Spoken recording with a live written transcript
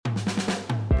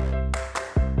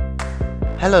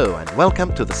Hello and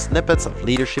welcome to the Snippets of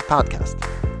Leadership podcast.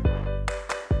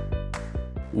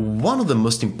 One of the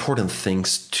most important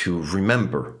things to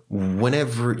remember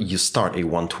whenever you start a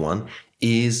one-to-one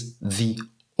is the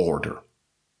order.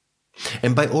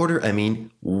 And by order, I mean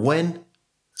when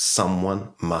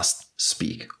someone must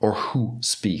speak or who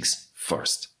speaks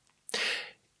first.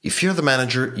 If you're the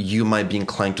manager, you might be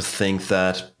inclined to think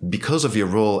that because of your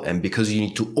role and because you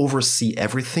need to oversee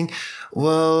everything,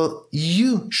 well,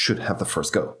 you should have the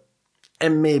first go.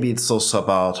 And maybe it's also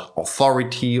about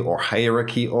authority or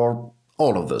hierarchy or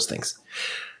all of those things.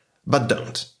 But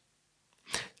don't.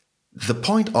 The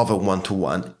point of a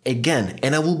one-to-one, again,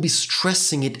 and I will be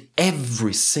stressing it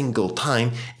every single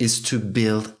time, is to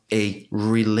build a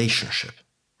relationship.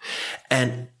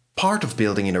 And part of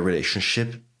building in a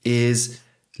relationship is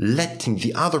letting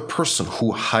the other person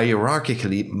who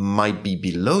hierarchically might be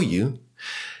below you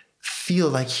feel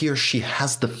like he or she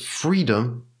has the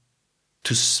freedom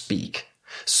to speak.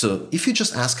 So if you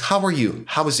just ask, how are you?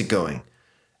 How is it going?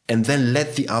 And then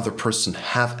let the other person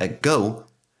have a go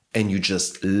and you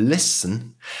just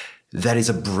listen, that is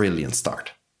a brilliant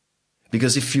start.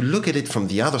 Because if you look at it from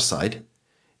the other side,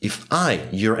 if I,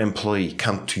 your employee,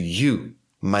 come to you,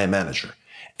 my manager,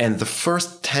 and the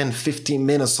first 10, 15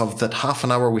 minutes of that half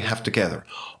an hour we have together,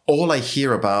 all I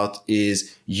hear about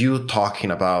is you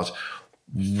talking about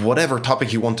whatever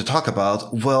topic you want to talk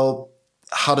about, well,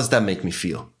 how does that make me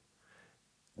feel?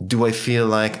 Do I feel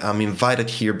like I'm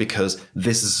invited here because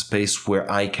this is a space where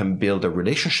I can build a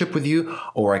relationship with you,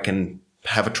 or I can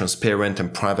have a transparent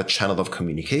and private channel of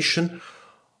communication?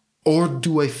 Or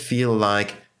do I feel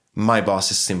like my boss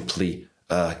is simply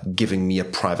giving me a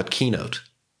private keynote?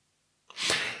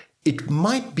 It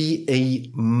might be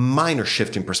a minor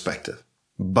shift in perspective,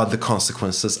 but the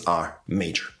consequences are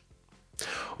major.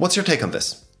 What's your take on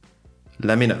this?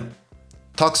 Let me know.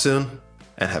 Talk soon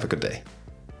and have a good day.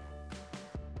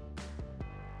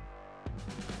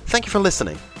 Thank you for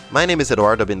listening. My name is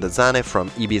Eduardo Bindazzane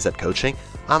from EBZ Coaching.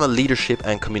 I'm a leadership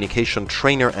and communication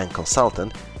trainer and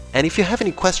consultant. And if you have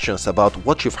any questions about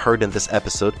what you've heard in this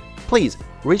episode, please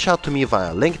reach out to me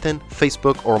via LinkedIn,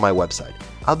 Facebook, or my website.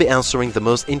 I'll be answering the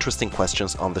most interesting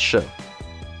questions on the show.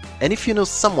 And if you know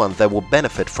someone that will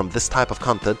benefit from this type of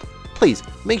content, please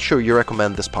make sure you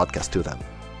recommend this podcast to them.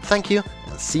 Thank you,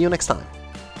 and see you next time.